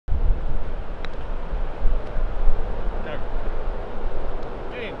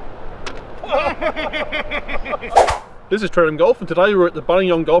This is Trevor Golf, and today we're at the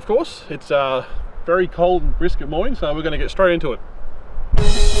Buninyong Golf Course. It's very cold and brisk morning, so we're going to get straight into it.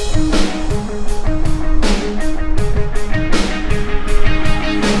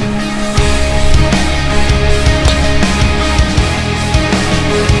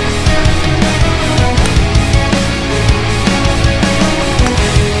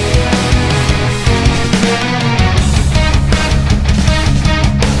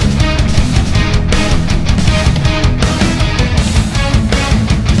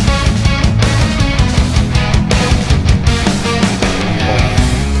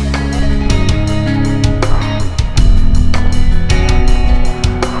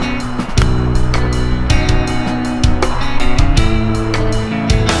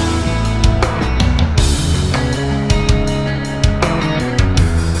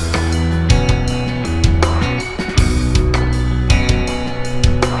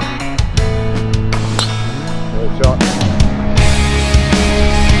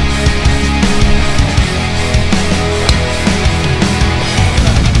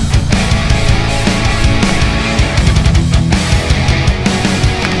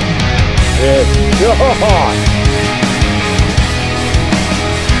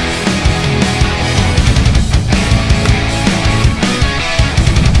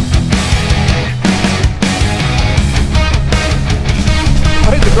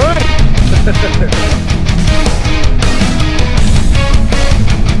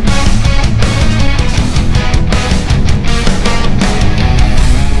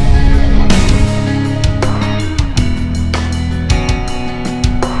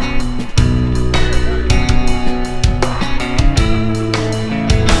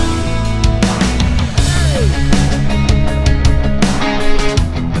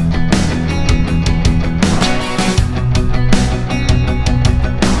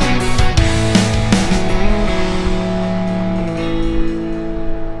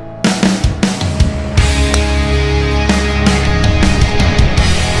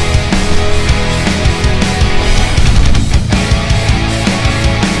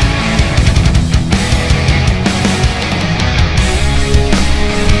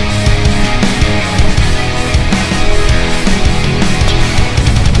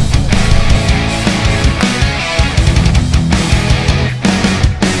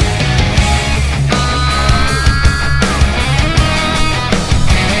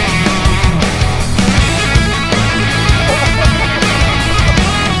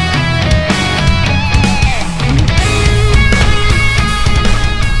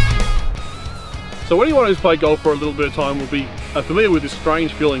 So anyone who's played golf for a little bit of time will be familiar with this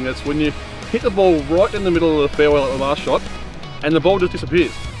strange feeling. That's when you hit the ball right in the middle of the fairway like the last shot and the ball just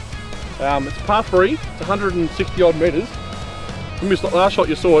disappears. It's par 3, it's 160 odd metres. From this last shot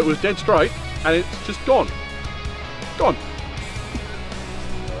you saw, it was dead straight and it's just gone. Gone.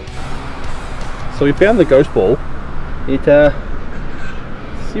 So we found the ghost ball. It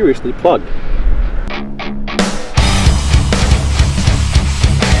seriously plugged.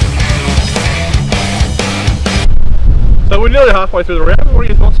 So we're nearly halfway through the round. What are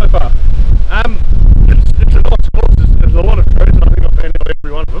your thoughts so far? It's a nice course. There's a lot of trees, and I think I've found nearly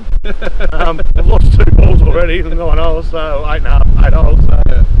every one of them. I've lost 2 balls already in 9 holes, so 8 holes. So.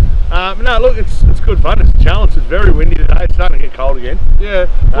 Yeah. No, look, it's good fun. It's a challenge. It's very windy today. It's starting to get cold again. Yeah.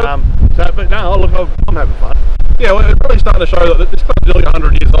 But no, look, I'm having fun. Yeah, well, it's really starting to show that this club's nearly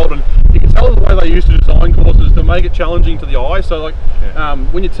 100 years old, and you can tell the way they used to design courses to make it challenging to the eye. So, like,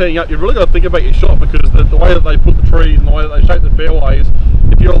 when you're teeing up, you've really got to think about your shot, because the way that they put the trees and the way that they shape the fairways,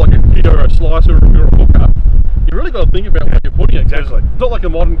 if you're a slicer or if you're a hooker, you really got to think about where you're putting it. Exactly. It's not like a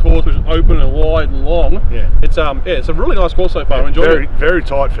modern course which is open and wide and long. Yeah. It's it's a really nice course so far. I'm enjoying it. Very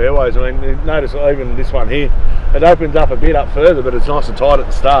tight fairways. I mean, notice even this one here, it opens up a bit up further, but it's nice and tight at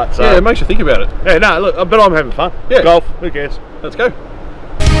the start. So yeah, it makes you think about it. Yeah, no, look, but I'm having fun. Yeah. Golf, who cares? Let's go.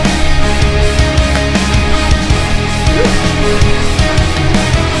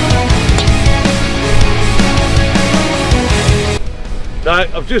 So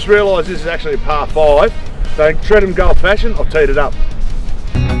I've just realised this is actually a par 5. So in Tredam golf fashion, I've teed it up.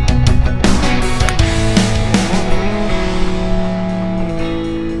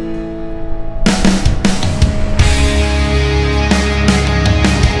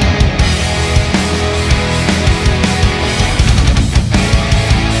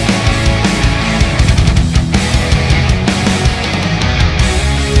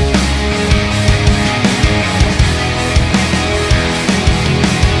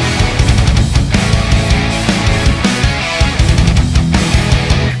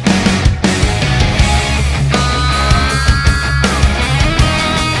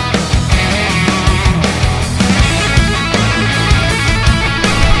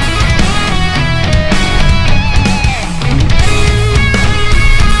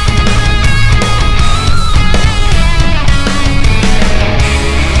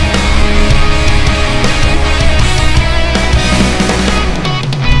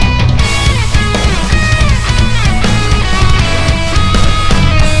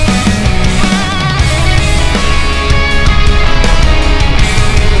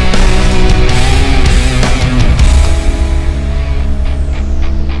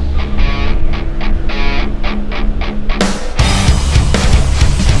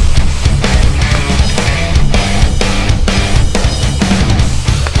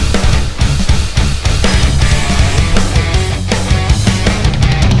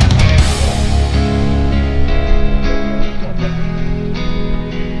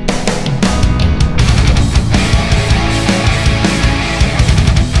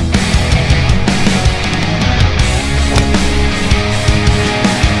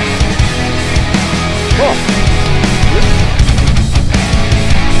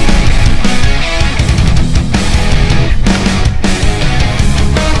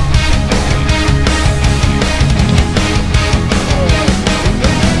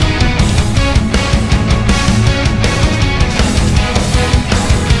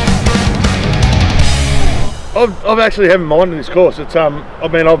 I've actually haven't minded this course. It's I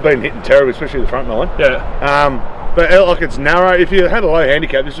mean, I've been hitting terribly, especially the front nine. Yeah. But like, it's narrow. If you had a low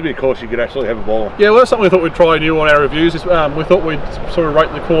handicap, this would be a course you could actually have a ball on. Yeah, well, that's something we thought we'd try new on our reviews. We thought we'd sort of rate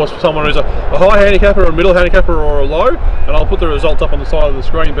the course for someone who's a high handicapper, a middle handicapper, or a low, and I'll put the results up on the side of the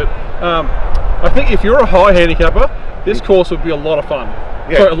screen. But I think if you're a high handicapper, this course would be a lot of fun.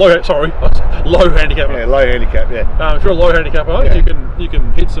 Yeah. Low handicapper. Yeah, low handicap. Yeah. If you're a low handicapper, yeah, you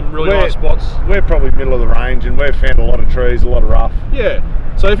can hit some really nice spots. We're probably middle of the range, and we've found a lot of trees, a lot of rough. Yeah.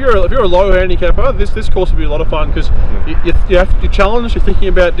 So if you're a low handicapper, this course would be a lot of fun because you're challenged. You're thinking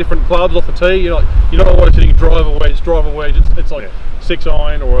about different clubs off the tee. You're not always hitting driver wedge. It's like 6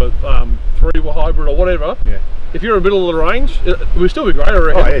 iron or a 3 hybrid or whatever. Yeah. If you're in the middle of the range, it would still be great, I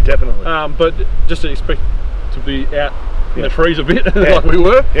reckon. Oh yeah, definitely. But just to expect to be out in the trees a bit, like we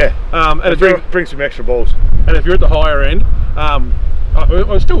were. Yeah. And bring some extra balls. And if you're at the higher end,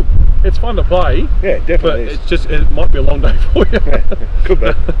 it's fun to play. Yeah, definitely. But it might be a long day for you. Yeah, could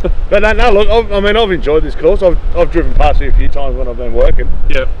be. But no, look, I've enjoyed this course. I've driven past it a few times when I've been working.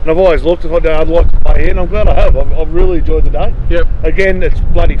 Yeah. And I've always looked and thought, I'd like to play here, and I'm glad I have. I've really enjoyed the day. Yep. Again, it's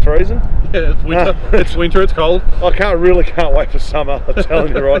bloody freezing. Yeah, it's winter. It's winter. It's cold. I can't wait for summer. I'm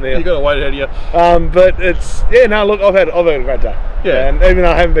telling you right now. You got to wait ahead of you. But look, I've had a great day. Yeah. And even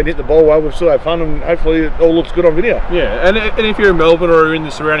though I haven't been hitting the ball well, we've still had fun, and hopefully it all looks good on video. Yeah. And if you're in Melbourne or in the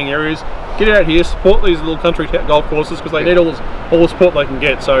surrounding areas, get out here, support these little country golf courses because they need all the support they can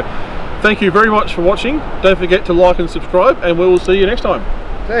get. So, thank you very much for watching. Don't forget to like and subscribe, and we will see you next time.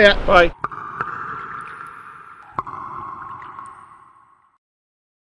 See ya. Bye.